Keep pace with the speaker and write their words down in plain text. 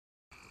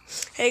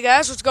Hey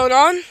guys, what's going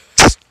on?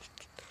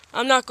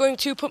 I'm not going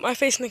to put my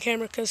face in the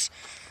camera because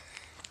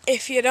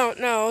if you don't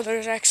know,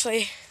 there's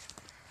actually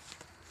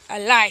a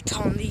light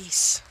on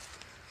these.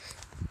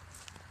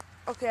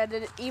 Okay, I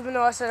did it even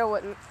though I said I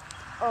wouldn't.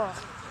 Oh,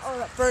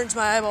 that burns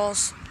my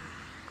eyeballs.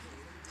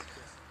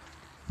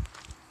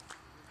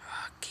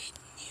 Getting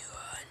you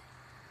on.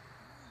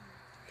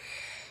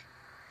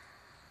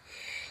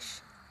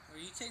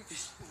 Will you take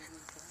this?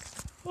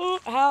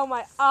 How am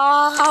I?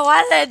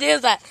 Why did I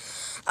do that?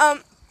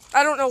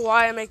 I don't know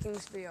why I'm making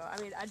this video.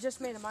 I mean, I just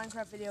made a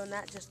Minecraft video and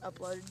that just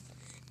uploaded.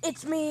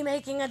 It's me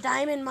making a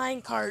diamond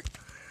minecart.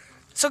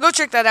 So go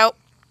check that out.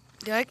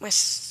 Do you like my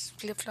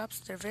flip-flops?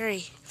 They're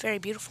very, very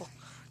beautiful.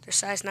 They're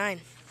size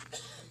 9.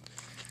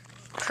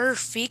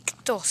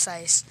 Perfecto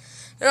size.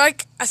 They're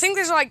like, I think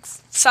there's like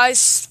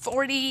size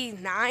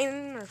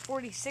 49 or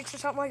 46 or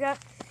something like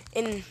that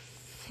in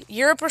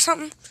Europe or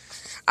something.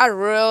 I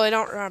really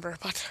don't remember,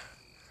 but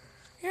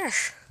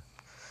yes.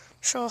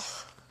 So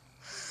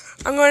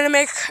I'm going to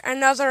make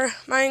another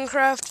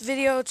Minecraft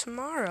video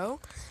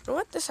tomorrow. You know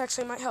what? This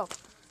actually might help.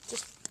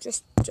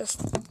 Just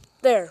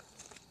there.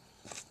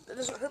 That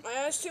doesn't hurt my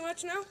eyes too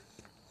much now.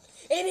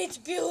 And it's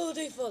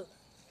beautiful.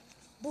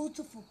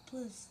 Beautiful,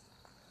 please.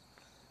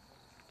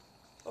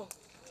 Oh.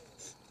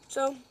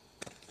 So,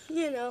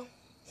 you know,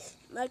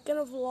 making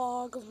a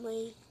vlog of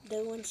me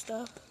doing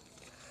stuff.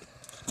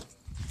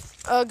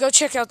 Go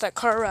check out that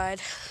car ride.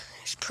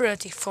 It's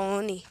pretty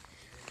funny.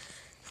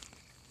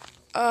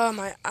 Oh,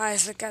 my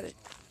eyes, I got it.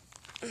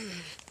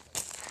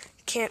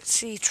 Can't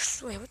see.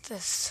 Wait, what's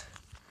this?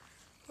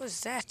 What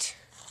is that?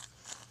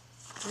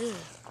 Ugh.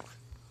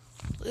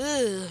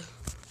 Ugh.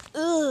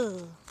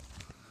 Ugh.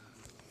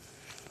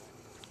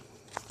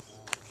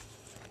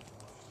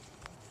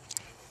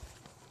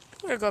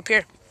 I'm gonna go up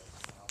here,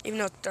 even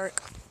though it's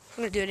dark.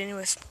 I'm gonna do it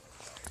anyways,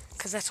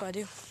 because that's what I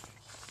do.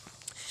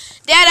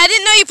 Dad, I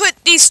didn't know you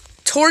put these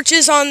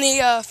torches on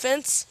the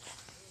fence.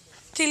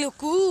 They look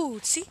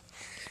good, see?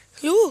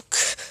 Look.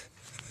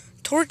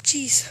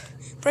 Torches.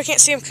 But I can't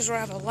see them because we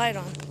have a light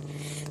on.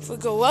 If we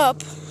go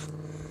up,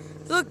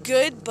 they look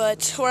good,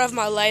 but we'll have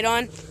my light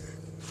on.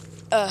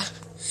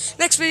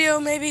 Next video,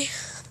 maybe.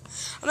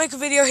 I'll make a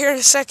video here in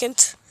a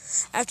second,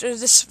 after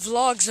this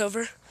vlog's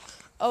over,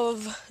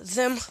 of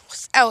them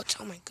without.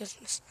 Oh my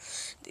goodness.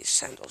 These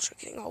sandals are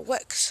getting all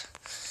wet. 'Cause,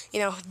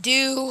 you know,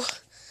 do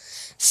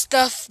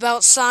stuff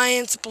about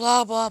science,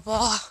 blah, blah,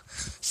 blah.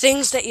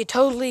 Things that you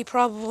totally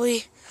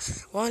probably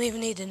won't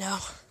even need to know.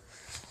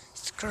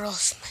 It's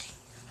gross.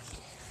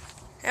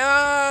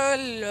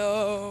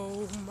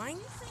 Hello,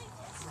 mine.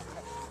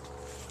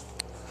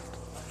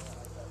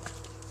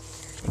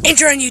 And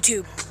you're on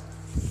YouTube.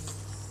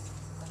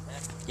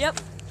 Yep,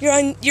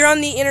 you're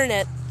on the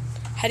internet.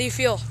 How do you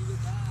feel?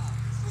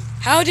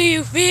 How do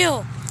you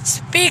feel?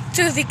 Speak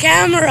to the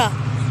camera.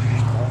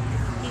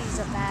 He's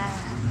a bad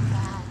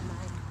man.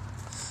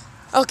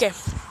 Okay.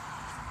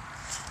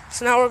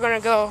 So now we're gonna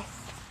go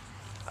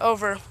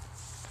over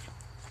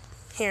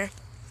here.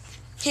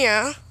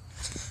 Here.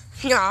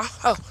 Yeah.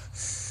 Oh.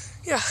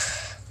 Yeah.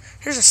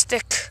 Here's a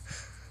stick.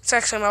 It's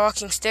actually my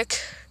walking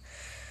stick.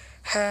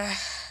 Had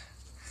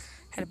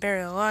to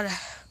bury a lot of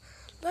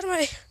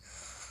my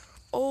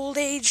old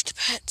aged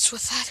pets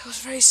with that. It was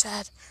very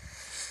sad.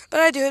 But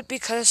I do it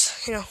because,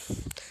 you know,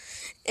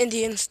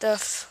 Indian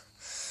stuff.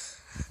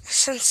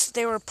 Since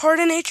they were part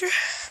of nature,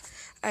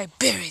 I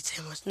buried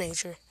them with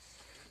nature.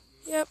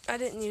 Yep, I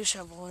didn't use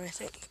shovel or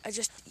anything. I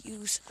just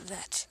used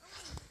that.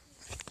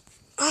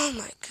 Oh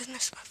my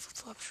goodness, my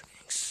flip-flops are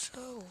getting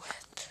so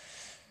wet.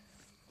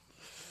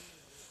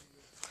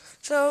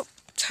 So,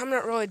 I'm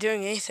not really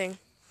doing anything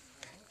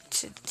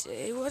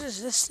today. What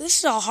is this? This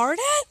is a hard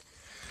hat?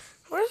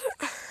 What is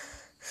it?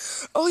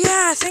 Oh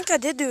yeah, I think I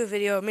did do a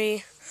video of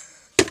me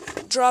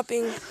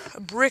dropping a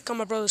brick on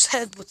my brother's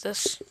head with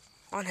this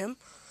on him.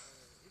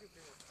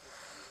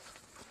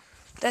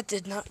 That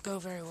did not go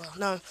very well.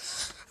 No,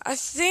 I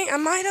think I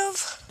might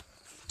have.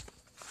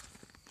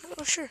 I'm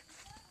not sure.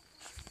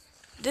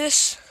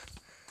 This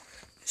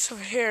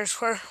over here is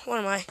where one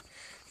of my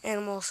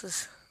animals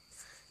is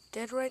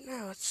dead right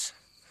now. It's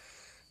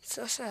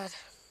so sad.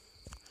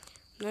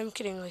 No, I'm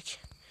kidding. Like,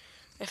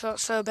 I felt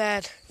so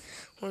bad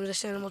when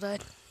this animal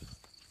died.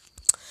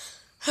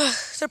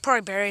 They're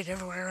probably buried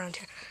everywhere around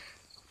here.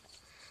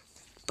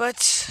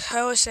 But I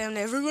always say I'm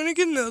never going to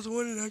get another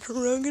one, and I turn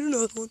around and get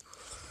another one.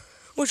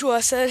 Which was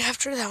I said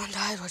after that one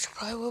died, which I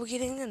probably will be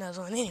getting another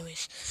one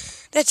anyways.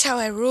 That's how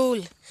I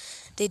roll.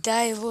 They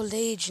die of old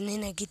age, and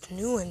then I get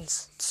new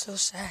ones. It's so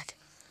sad.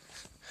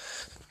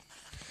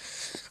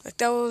 Like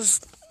that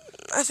was,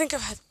 I think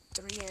I've had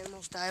 3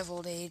 animals die of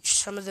old age.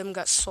 Some of them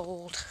got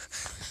sold.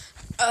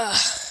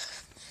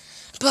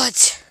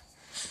 But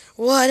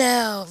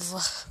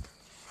whatever.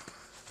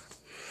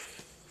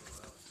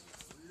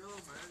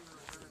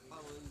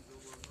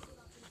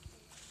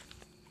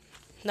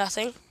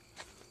 Nothing.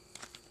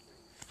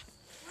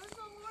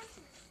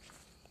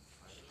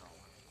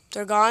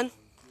 They're gone.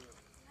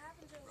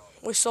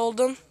 We sold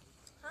them.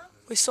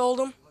 We sold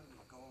them.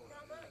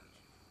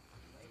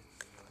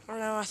 I don't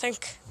know. I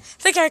think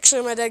think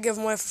actually my dad gave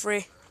them away for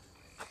free.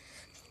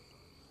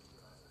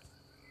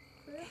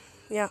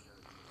 Yeah.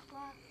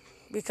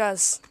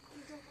 Because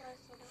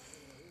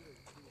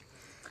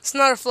it's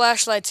not a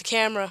flashlight, it's a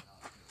camera.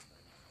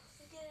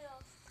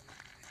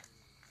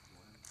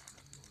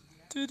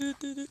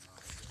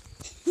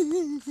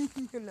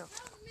 No.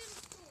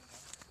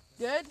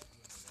 Good?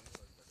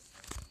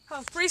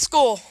 How's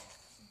preschool?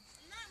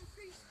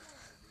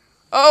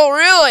 Oh,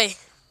 really?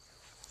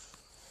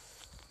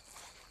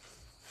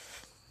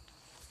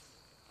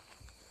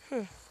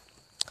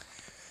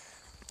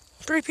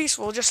 Pretty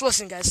peaceful. Just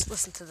listen, guys.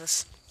 Listen to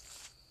this.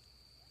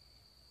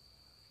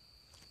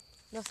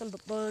 Nothing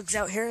but bugs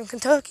out here in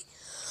Kentucky.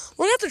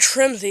 We're gonna have to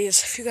trim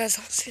these. If you guys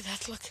don't see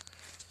that, look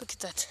at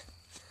that.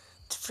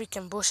 It's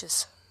freaking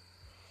bushes.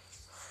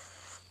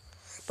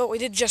 But we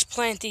did just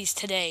plant these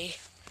today,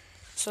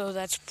 so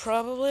that's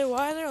probably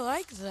why they're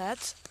like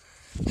that.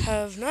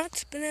 Have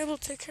not been able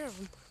to take care of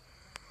them.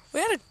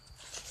 What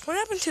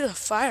happened to the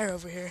fire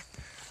over here?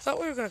 Thought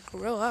we were gonna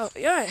grill out.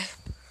 Yeah,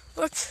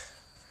 look.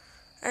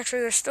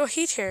 Actually, there's still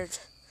heat here.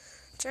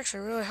 It's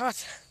actually really hot.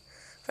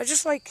 If I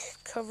just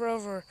cover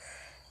over.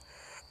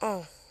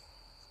 Oh,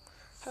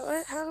 how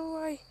do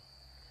I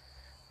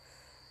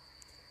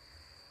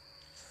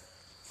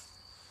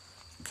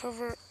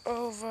cover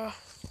over?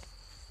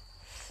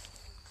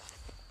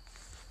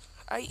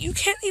 You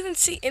can't even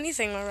see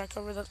anything when I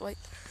cover that light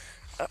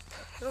up.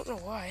 I don't know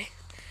why.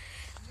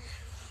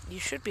 You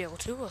should be able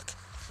to look.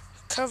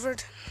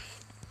 Covered.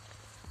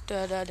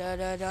 Da da da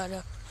da da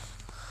da.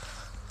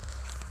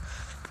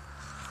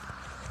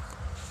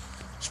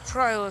 This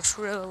probably looks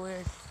really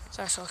weird.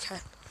 That's okay.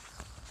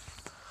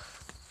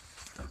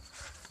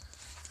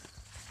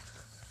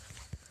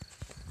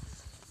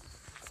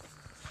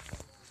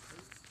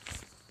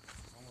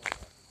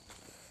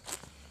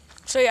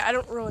 So yeah, I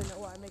don't really know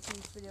why I'm making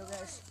this video,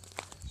 guys.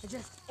 I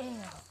just am.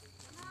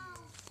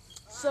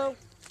 So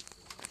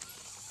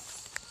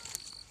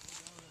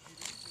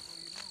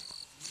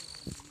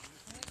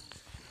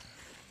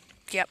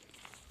yep.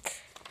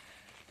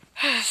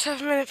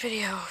 7-minute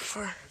video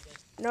for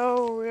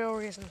no real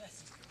reason.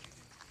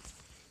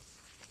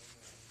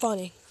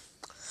 Funny.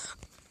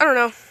 I don't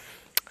know.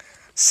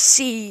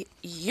 See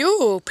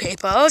you,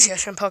 peoples.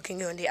 Yes, I'm poking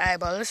you in the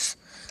eyeballs.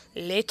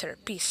 Later.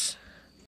 Peace.